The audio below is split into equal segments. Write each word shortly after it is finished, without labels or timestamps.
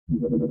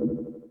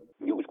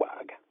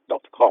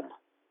Newswag.com.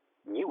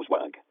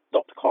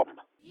 Newswag.com.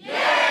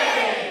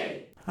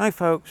 Hi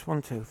folks,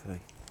 1, 2, 3.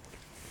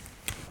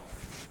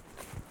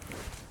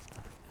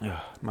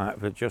 Might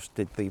have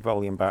adjusted the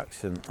volume back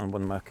on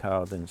one of my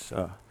recordings,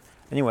 so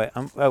anyway,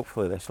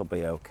 hopefully this will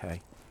be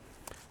okay.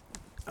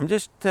 I'm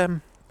just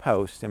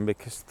posting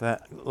because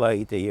that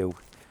lady who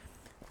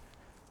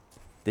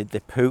did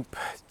the poop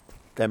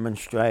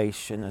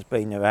demonstration has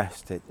been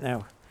arrested.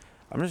 Now,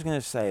 I'm just going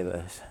to say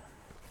this.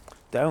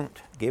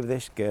 Don't give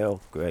this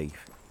girl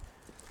grief.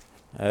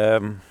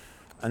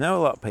 I know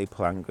a lot of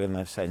people are angry and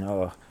they're saying,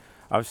 oh,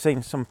 I've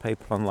seen some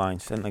people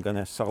online saying they're going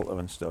to assault her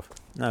and stuff.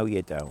 No,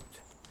 you don't.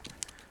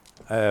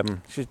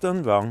 She's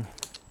done wrong.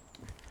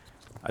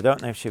 I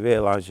don't know if she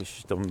realises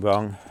she's done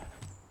wrong.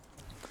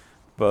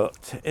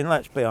 But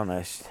let's be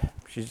honest,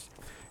 she's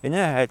in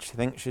her head she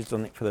thinks she's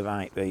done it for the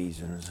right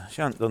reasons.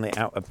 She hasn't done it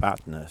out of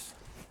badness.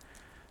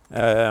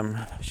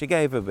 She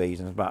gave her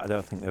reasons, but I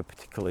don't think they're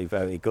particularly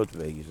very good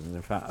reasons.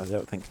 In fact, I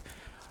don't think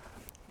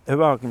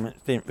her arguments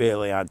didn't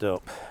really add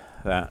up.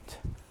 That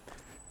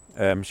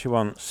she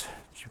wants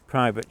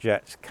private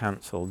jets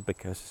cancelled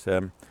because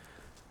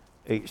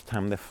each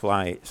time they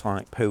fly it's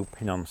like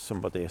pooping on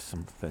somebody or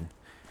something.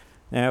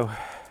 Now,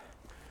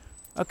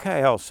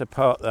 okay, I'll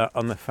support that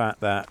on the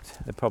fact that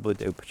they probably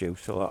do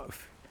produce a lot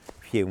of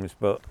fumes,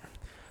 but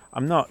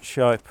I'm not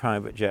sure if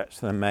private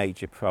jets are a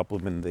major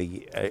problem in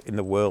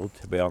the world,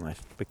 to be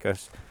honest,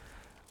 because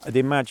I'd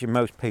imagine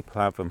most people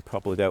have them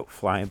probably don't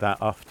fly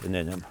that often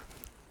in them,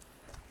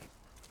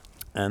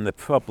 and they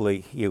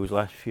probably use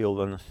less fuel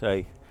than,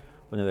 say,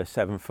 one of the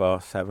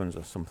 747s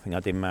or something,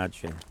 I'd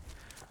imagine.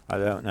 I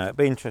don't know. It'd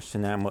be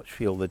interesting how much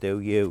fuel they do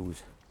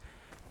use.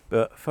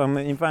 But from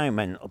an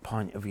environmental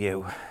point of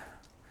view,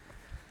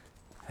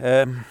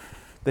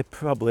 they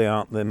probably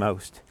aren't the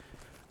most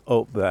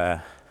up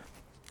there.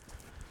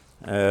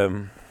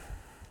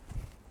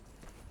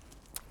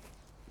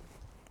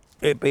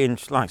 It'd be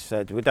interesting, like I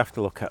said, we'd have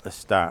to look at the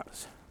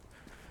stats.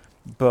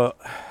 But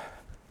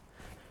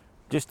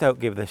just don't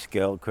give this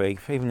girl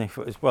grief, even if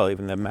it was, well,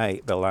 even the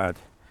mate, the lad,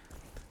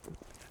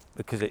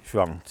 because it's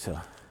wrong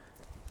to.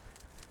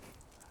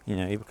 You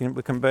know,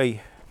 we can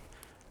be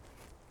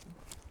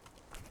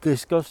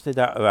disgusted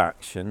at her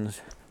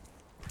actions,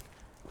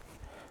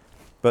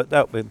 but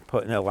don't be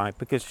putting her life,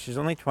 because she's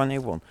only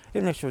 21,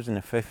 even if she was in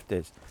her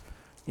 50s.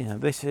 You know,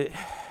 this is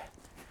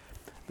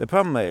the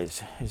problem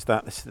is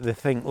that the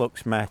thing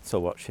looks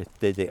metal, what she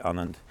did it on,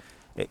 and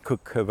it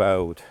could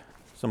corrode.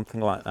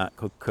 Something like that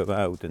could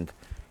corrode and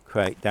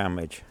create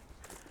damage.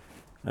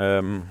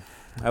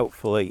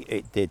 Hopefully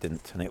it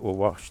didn't, and it will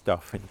washed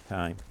off in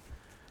time.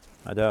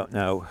 I don't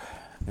know.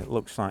 It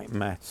looks like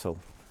metal.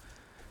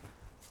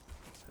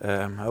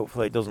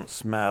 Hopefully it doesn't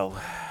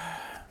smell.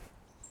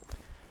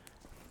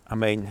 I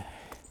mean,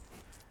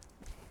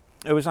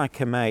 it was like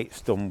a mate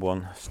stunt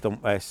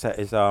where he set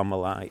his arm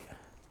alight.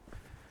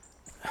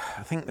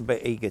 I think they're a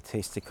bit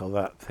egotistical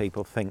that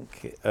people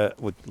think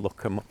would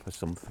look them up or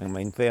something. I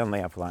mean, they only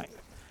have like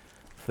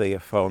 300 or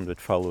 400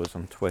 followers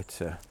on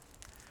Twitter.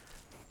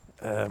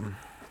 I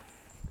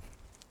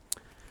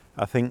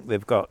think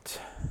they've got.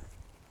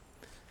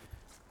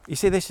 You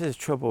see, this is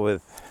the trouble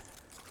with.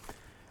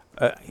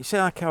 You see,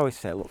 like I always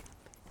say, look,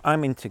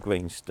 I'm into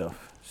green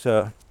stuff,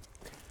 so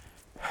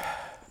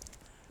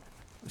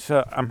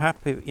I'm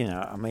happy. You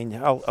know, I mean,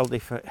 I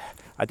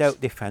don't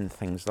defend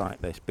things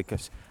like this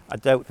because I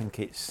don't think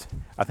it's.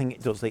 I think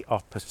it does the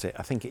opposite.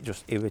 I think it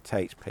just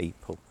irritates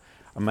people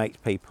and makes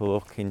people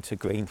look into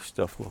green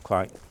stuff look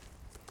like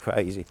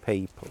crazy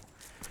people.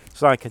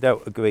 It's like I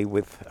don't agree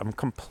with. I'm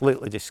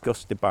completely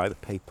disgusted by the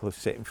people who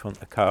sit in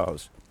front of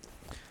cars.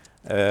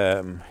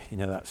 You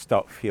know, that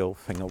stock fuel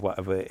thing or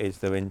whatever it is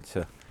they're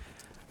into.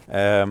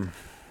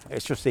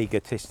 It's just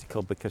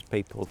egotistical because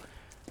people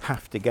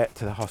have to get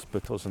to the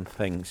hospitals and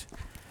things,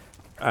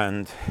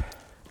 and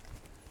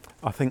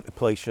I think the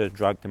police should have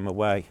dragged them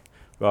away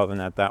rather than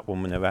had that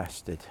woman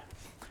arrested,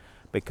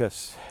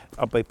 because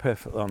I'll be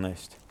perfectly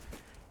honest,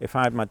 if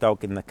I had my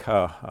dog in the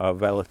car or a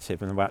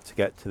relative and I had to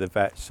get to the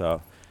vets,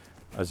 or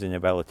as in a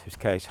relative's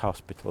case,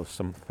 hospital or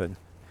something,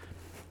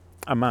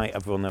 I might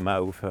have run them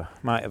over,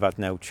 might have had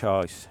no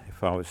choice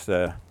if I was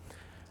there.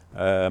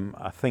 I'm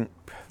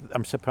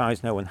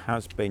surprised no one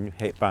has been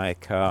hit by a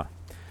car,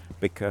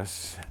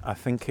 because I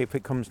think if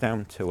it comes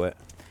down to it,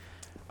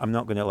 I'm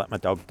not going to let my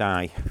dog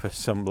die for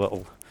some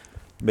little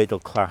middle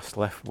class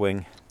left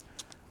wing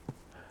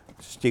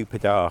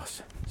stupid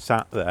arse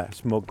sat there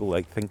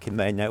smugly thinking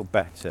they know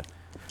better.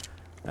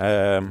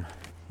 You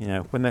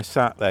know, when they're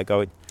sat there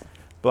going,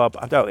 Bob,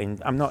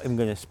 I'm not even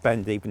going to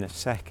spend even a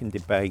second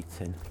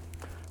debating.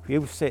 If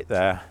you sit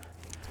there,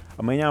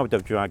 I mean, I would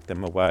have dragged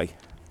them away.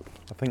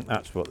 I think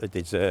that's what they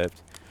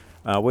deserved.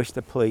 And I wish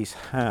the police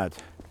had.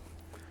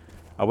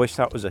 I wish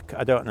that was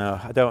I don't know.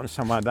 I don't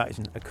understand why that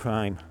isn't a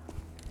crime.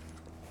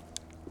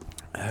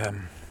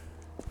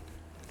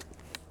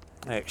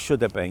 It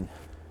should have been.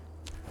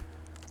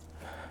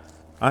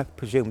 I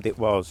presumed it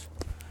was.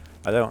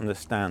 I don't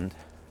understand.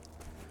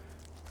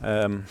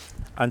 And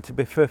to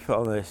be perfectly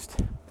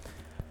honest,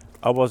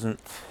 I wasn't,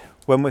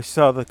 when we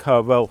saw the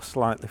car roll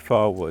slightly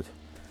forward,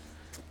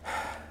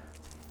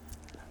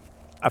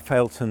 I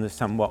failed to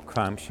understand what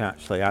crime she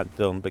actually had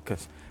done,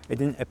 because it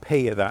didn't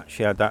appear that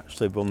she had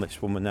actually run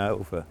this woman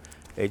over.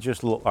 It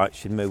just looked like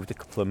she'd moved a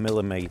couple of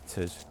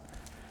millimetres.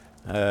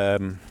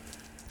 And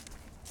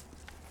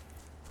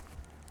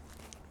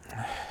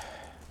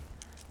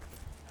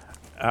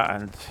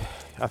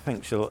I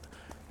think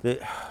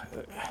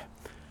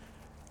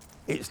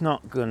it's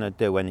not going to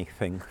do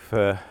anything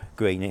for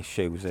green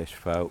issues, this,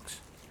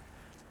 folks.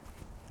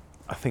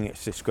 I think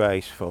it's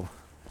disgraceful.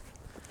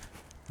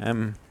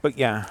 But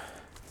yeah,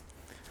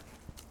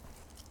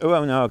 her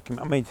own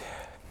argument. I mean,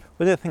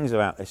 one of the things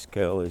about this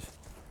girl is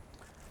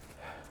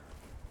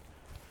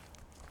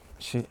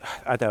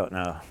I don't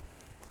know.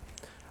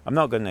 I'm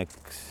not gonna,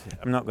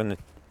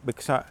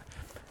 because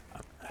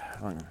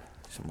hang on,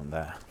 someone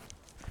there.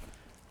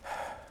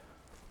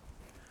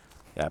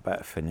 Yeah, I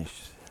better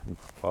finish. I'm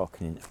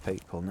walking into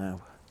people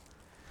now.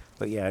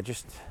 But yeah,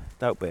 just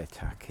don't be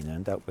attacking her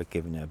and don't be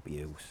giving her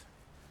abuse.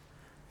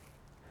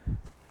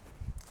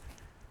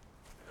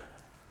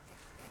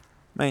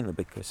 Mainly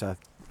because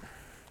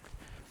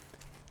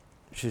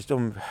she's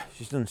done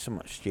so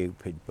much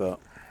stupid, but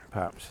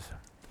perhaps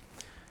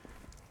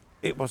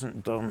it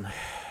wasn't done,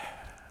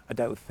 I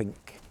don't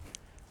think,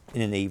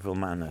 in an evil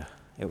manner.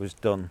 It was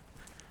done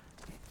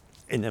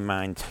in her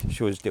mind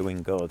she was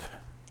doing good.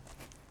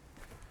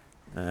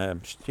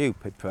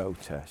 Stupid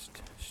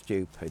protest,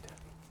 stupid.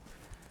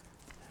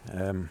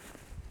 I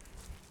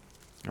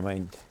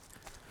mean,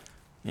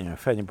 you know,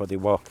 if anybody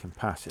walking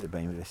past, it'd be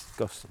a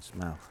disgusting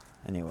smell.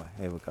 Anyway,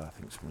 here we go. I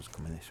think someone's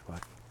coming this way.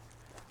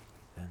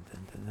 Dun,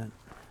 dun, dun, dun.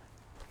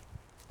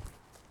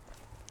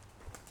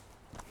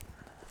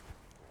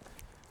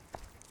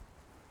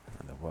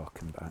 And they're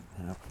walking back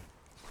now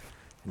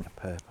in the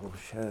purple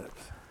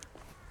shirts.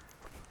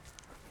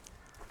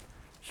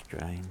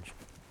 Strange.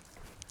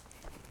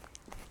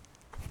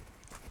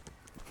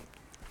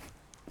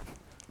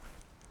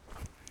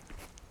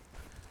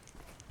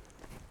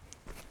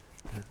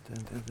 Dun,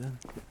 dun, dun, dun.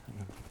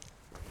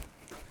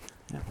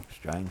 Yeah,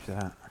 strange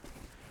that.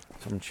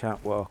 Some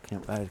chap walking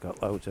up there, he's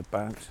got loads of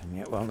bags, and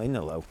yet, well, in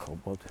the local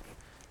bud.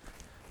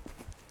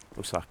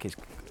 Looks like he's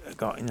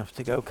got enough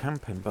to go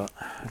camping, but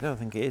I don't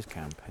think he is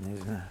camping.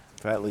 He's in a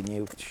fairly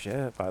new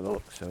shirt by the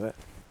looks of it.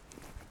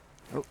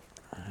 Oh,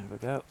 there we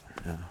go.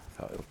 No, I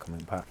thought he was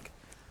coming back.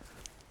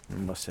 He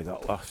must have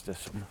got lost or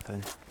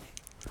something.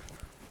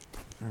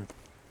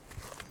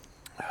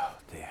 Oh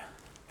dear.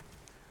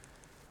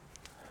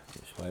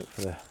 Just wait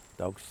for the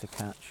dogs to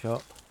catch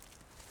up.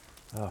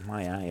 Oh,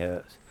 my eye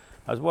hurts.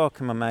 I was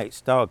walking my mate's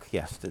dog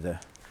yesterday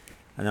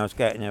and I was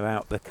getting her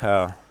out the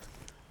car.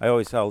 I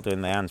always hold her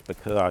in the hands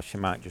because she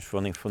might just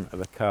run in front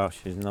of a car.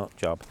 She's a nut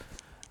job.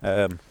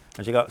 And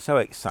she got so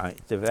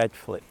excited, the head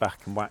flipped back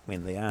and whacked me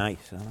in the eye.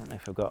 So I don't know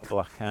if I've got a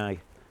black eye.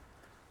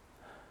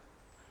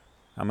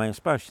 I mean, I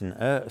suppose she didn't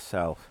hurt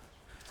herself.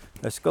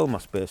 Her skull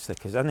must be as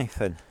thick as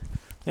anything.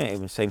 She didn't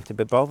even seem to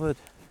be bothered.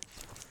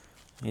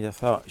 You'd have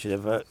thought she'd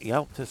have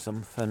yelped or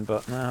something,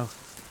 but no.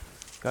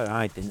 God,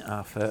 I didn't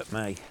half hurt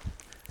me.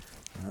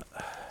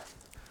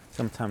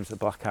 Sometimes the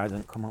black eye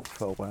doesn't come up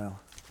for a while.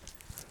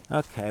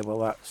 Okay, well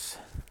that's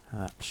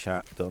that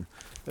chat done.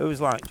 It was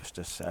like just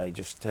to say,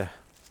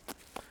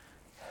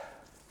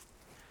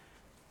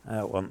 I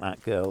don't want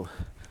that girl.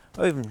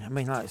 Or even, I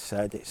mean, like I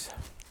said,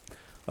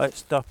 let's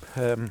stop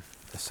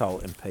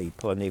assaulting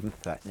people and even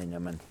threatening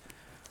them and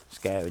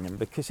scaring them,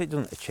 because it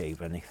doesn't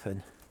achieve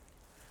anything.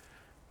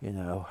 You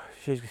know,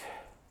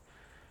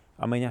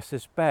 I mean, I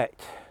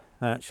suspect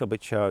that she'll be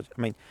charged.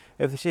 I mean,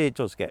 if she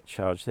does get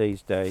charged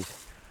these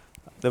days,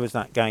 there was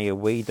that guy who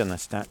weed on a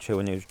statue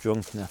when he was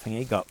drunk, and I think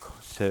he got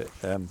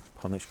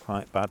punished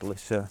quite badly.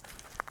 So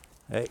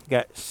it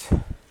gets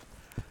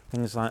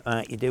things like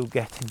that. You do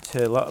get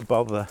into a lot of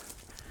bother.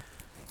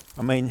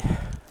 I mean,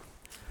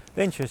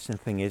 the interesting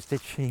thing is,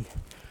 did she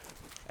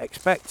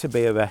expect to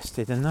be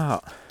arrested or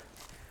not?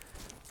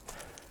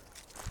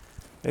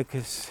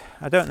 Because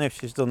I don't know if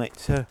she's done it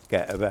to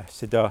get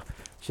arrested or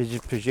she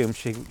just presumed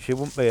she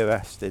wouldn't be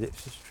arrested.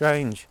 It's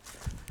strange,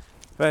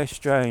 very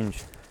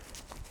strange.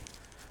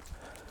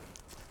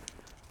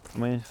 I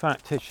mean, the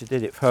fact is, she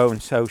did it for her own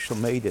social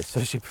media,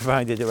 so she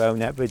provided her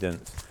own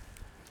evidence.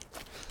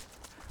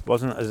 It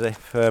wasn't as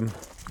if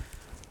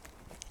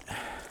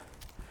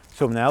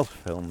someone else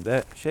filmed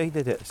it. She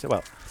did it. So,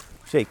 well,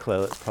 she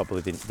clearly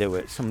probably didn't do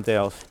it. Somebody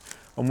else.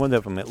 On one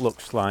of them, it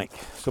looks like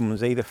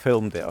someone's either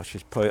filmed it or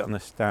she's put it on a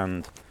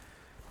stand.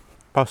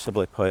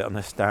 Possibly put it on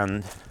a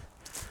stand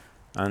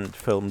and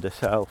filmed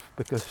herself,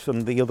 because some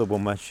of the other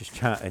one, when she's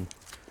chatting,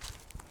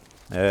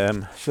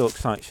 she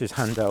looks like she's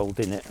hand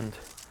holding it and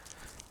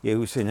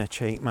using a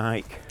cheap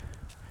mic.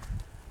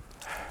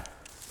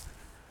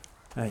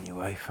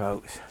 Anyway,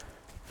 folks,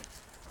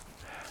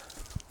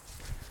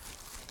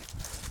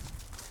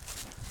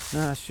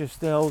 that's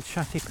just the old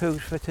chatty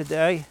poos for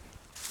today.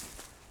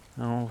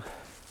 I'll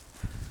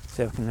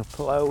see if I can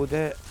upload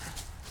it.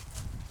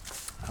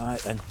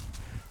 Alright then,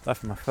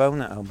 left my phone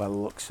at home by the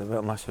looks of it,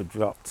 unless I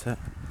dropped it.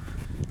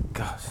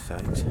 God's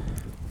sakes.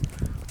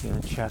 I'm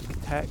going to check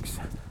text.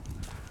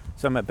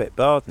 So I'm a bit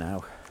bored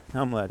now.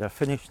 Normally I'd have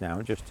finished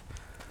now, just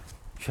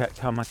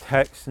checked all my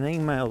texts and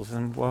emails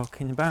and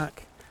walking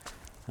back.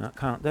 And I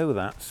can't do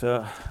that,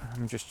 so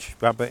I'm just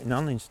rabbiting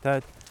on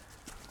instead.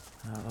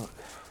 Look,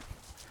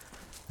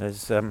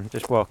 there's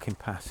just walking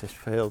past this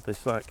field,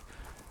 there's like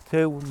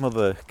 2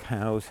 mother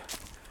cows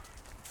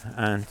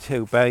and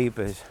 2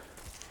 babies.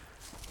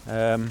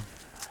 I'm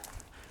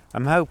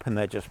hoping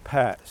they're just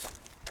pets.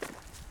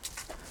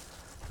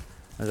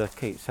 As I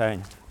keep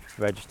saying,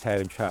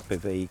 vegetarian, try to be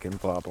vegan,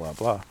 blah blah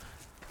blah.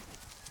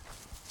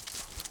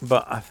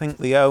 But I think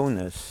the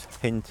owners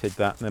hinted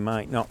that they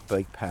might not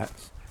be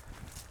pets.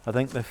 I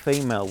think the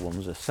female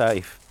ones are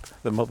safe,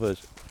 the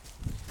mothers.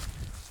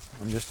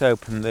 I'm just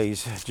hoping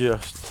these are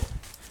just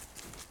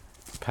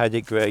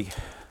pedigree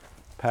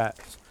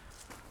pets.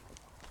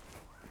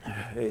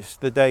 It's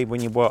the day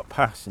when you walk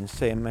past and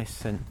see them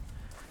missing.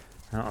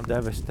 That'll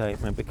devastate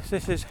me, because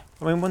this is,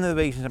 one of the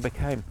reasons I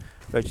became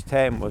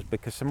vegetarian was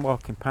because I'm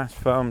walking past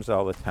farms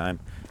all the time.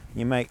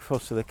 You make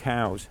fuss of the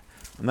cows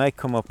and they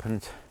come up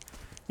and,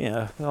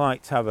 they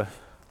like to have a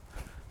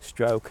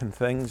stroke and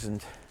things,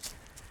 and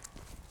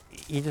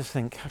you just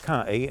think, I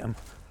can't eat them.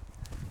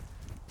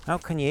 How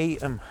can you eat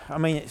them?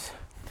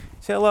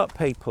 See, a lot of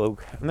people who,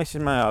 and this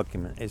is my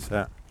argument, is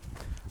that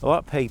a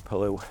lot of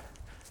people who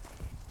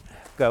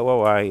go,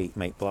 oh, I eat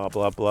meat, blah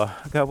blah blah,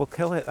 I go, well,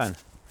 kill it then.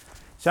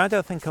 So I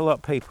don't think a lot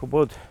of people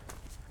would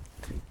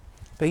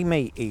be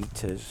meat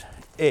eaters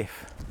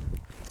if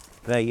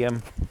they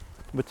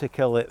were to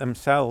kill it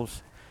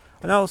themselves.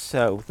 And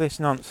also, this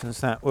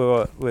nonsense that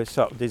we're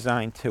sort of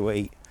designed to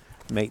eat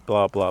meat,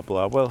 blah blah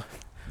blah. Well,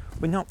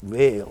 we're not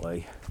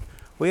really.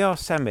 We are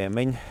semi.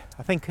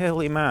 I think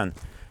early man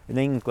in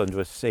England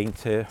was seen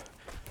to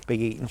be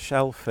eating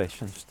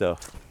shellfish and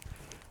stuff.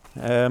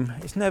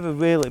 It's never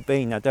really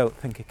been, I don't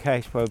think, a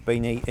case where we've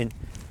been eating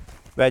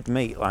red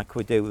meat like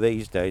we do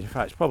these days. In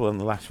fact, it's probably in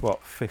the last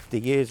 50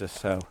 years or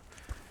so.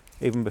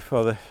 Even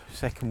before the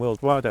Second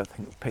World War, I don't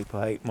think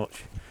people ate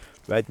much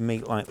red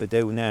meat like they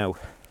do now.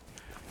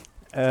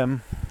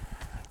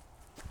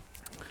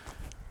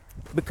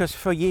 Because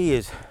for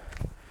years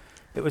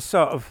it was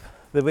sort of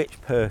the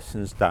rich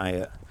person's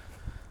diet,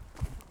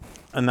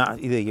 and that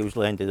they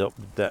usually ended up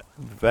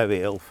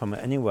very ill from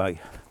it anyway,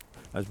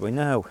 as we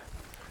know.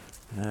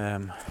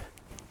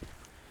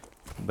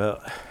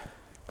 But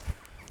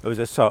it was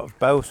a sort of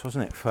boast,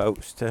 wasn't it,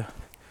 folks, to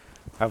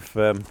have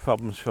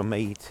problems from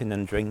eating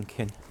and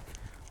drinking.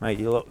 Made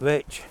you look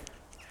rich.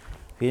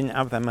 If you didn't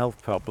have them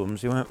health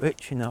problems, you weren't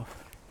rich enough.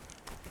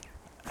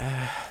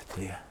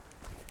 Dear.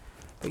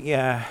 But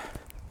yeah,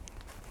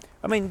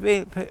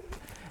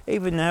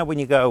 even now when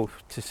you go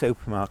to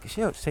supermarkets,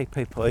 you don't see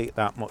people eat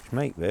that much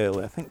meat,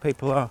 really. I think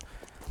people are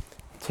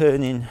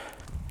eating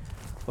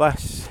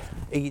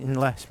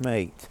less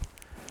meat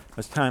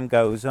as time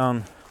goes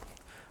on.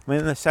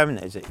 In the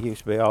 70s it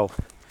used to be all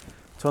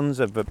tons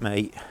of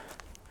meat,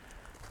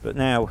 but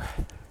now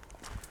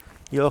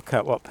you look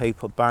at what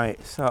people buy,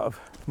 it's sort of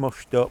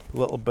mushed up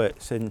little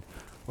bits in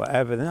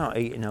whatever, they're not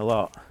eating a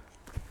lot.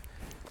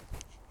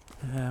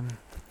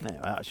 Anyway,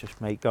 that's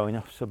just me going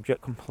off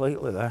subject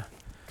completely there.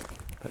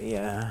 But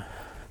yeah,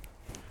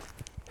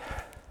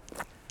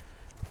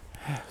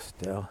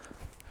 still,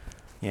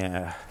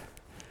 yeah.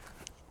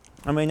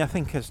 I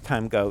think as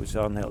time goes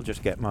on, it'll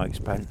just get more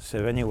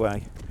expensive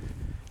anyway,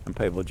 and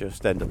people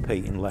just end up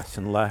eating less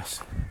and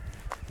less.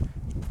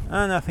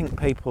 And I think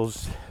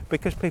because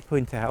people are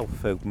into health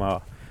food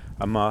more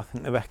and more, I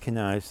think they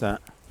recognise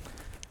that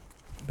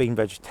being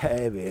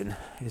vegetarian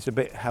is a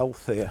bit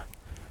healthier.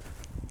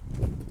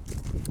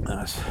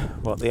 That's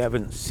what the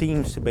evidence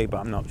seems to be, but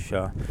I'm not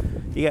sure.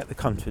 You get the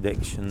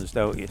contradictions,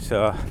 don't you?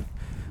 So,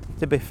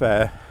 to be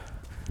fair,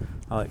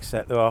 I'll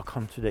accept there are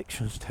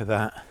contradictions to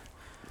that.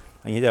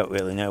 And you don't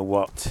really know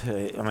what.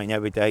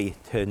 Every day you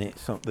turn it,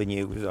 the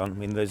news on.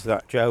 There's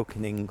that joke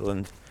in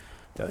England,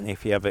 don't know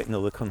if you have it in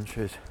other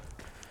countries,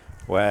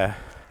 where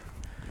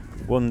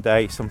one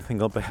day something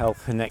will be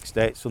healthy, the next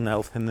day it's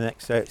unhealthy, and the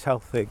next day it's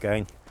healthy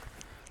again.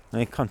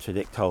 And they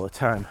contradict all the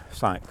time.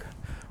 It's like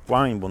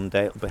wine, one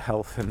day it'll be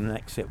healthy and the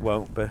next it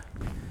won't be.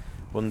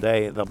 One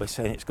day they'll be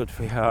saying it's good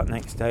for your heart,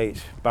 next day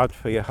it's bad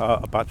for your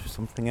heart or bad for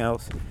something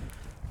else.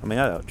 I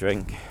don't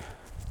drink.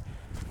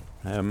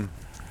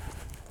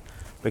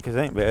 Because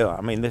I think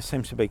really, there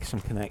seems to be some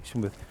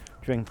connection with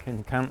drink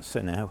and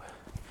cancer now.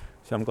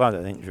 So I'm glad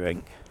I didn't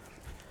drink.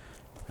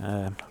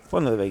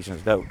 One of the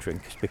reasons I don't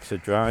drink is because I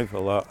drive a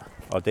lot,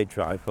 or did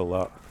drive a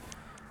lot.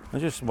 I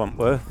just weren't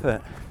worth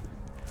it.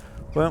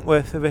 Weren't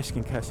worth the risk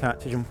in case I had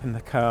to jump in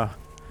the car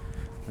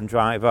and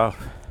drive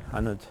off.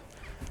 And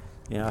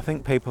I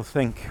think people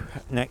think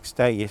next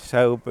day you're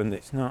sober, and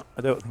it's not.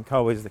 I don't think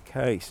always the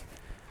case.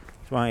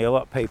 That's why a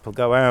lot of people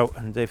go out,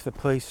 and if the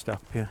police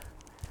stop you,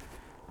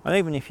 and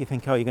even if you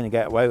think, you're going to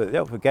get away with it,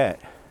 don't forget,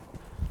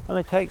 and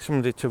they take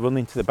somebody to run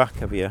into the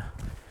back of you,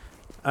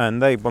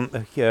 and they want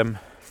the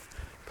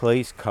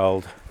police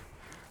called.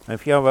 And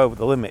if you're over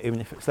the limit,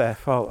 even if it's their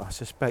fault, I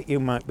suspect you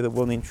might be the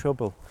one in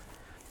trouble.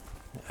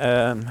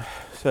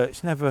 So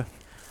it's never.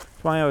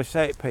 That's why I always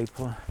say to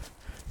people,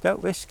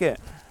 don't risk it.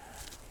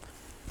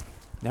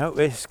 Don't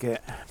risk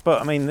it.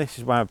 But I mean, this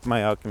is why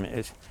my argument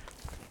is,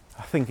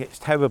 I think it's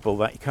terrible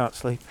that you can't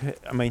sleep.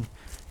 I mean,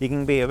 you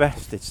can be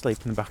arrested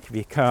sleeping in the back of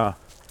your car.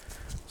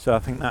 So I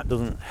think that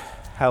doesn't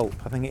help.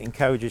 I think it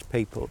encourages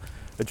people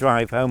to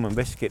drive home and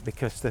risk it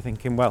because they're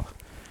thinking, well,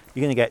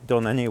 you're going to get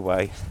done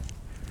anyway.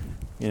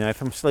 You know,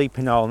 if I'm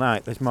sleeping all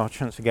night, there's more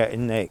chance of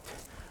getting nicked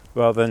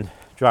rather than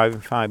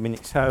driving 5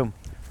 minutes home.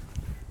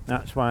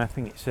 That's why I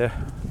think it's a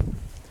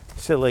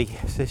silly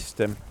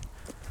system.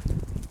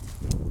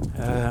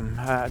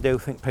 I do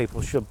think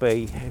people should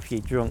be, if you're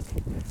drunk,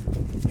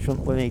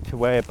 shouldn't need to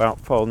worry about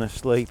falling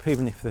asleep,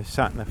 even if they're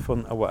sat in the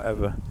front or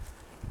whatever,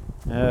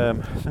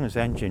 as long as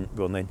the engine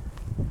running.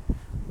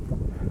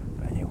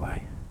 But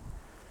anyway,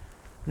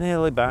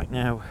 nearly back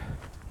now,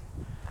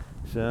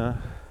 so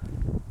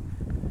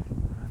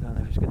I don't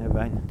know if it's going to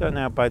rain. Don't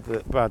know how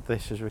bad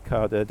this is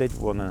recorded. I did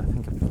one and I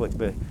think I flicked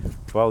the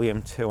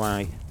volume too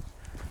high,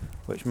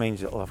 which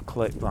means it'll have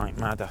clipped like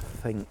mad. I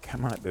think I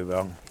might be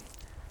wrong.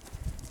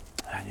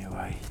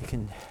 Anyway, you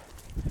can.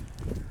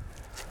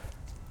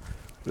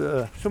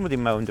 Somebody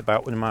moaned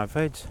about one of my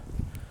vids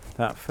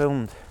that I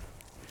filmed.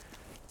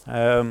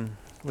 One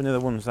of the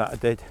ones that I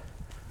did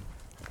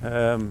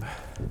on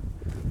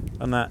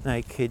that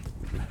naked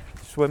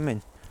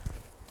swimming.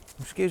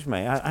 Excuse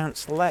me, I haven't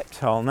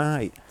slept all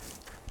night.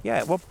 Yeah,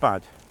 it was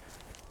bad.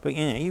 But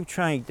you know, you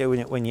try doing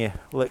it when you're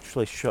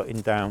literally shutting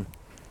down.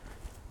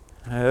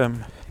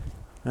 And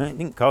it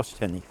didn't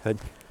cost anything.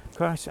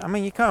 Christ, I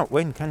mean, you can't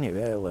win, can you,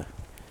 really?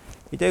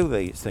 You do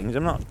these things.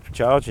 I'm not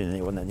charging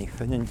anyone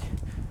anything, and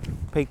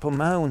people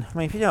moan. I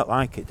mean, if you don't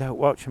like it, don't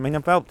watch. I mean,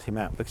 I've helped him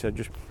out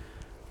because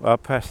I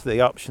pressed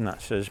the option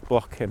that says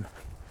block him.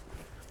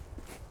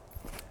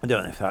 I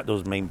don't know if that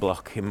does mean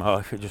block him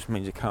or if it just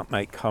means you can't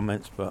make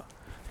comments, but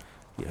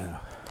you know,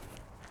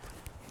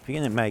 if you're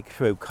going to make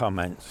through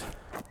comments,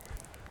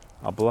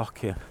 I'll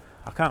block you.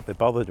 I can't be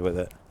bothered with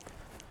it.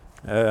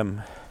 I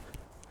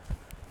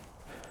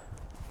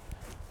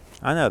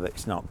know that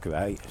it's not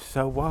great,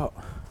 so what?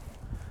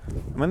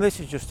 I mean,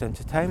 this is just to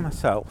entertain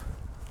myself.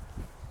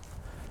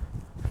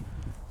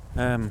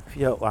 If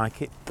you don't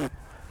like it,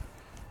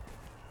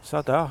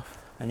 sod off.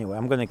 Anyway,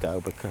 I'm going to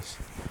go because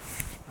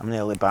I'm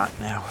nearly back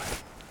now.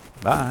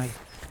 Bye.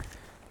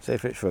 See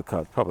if it's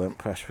record. Probably won't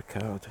press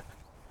record.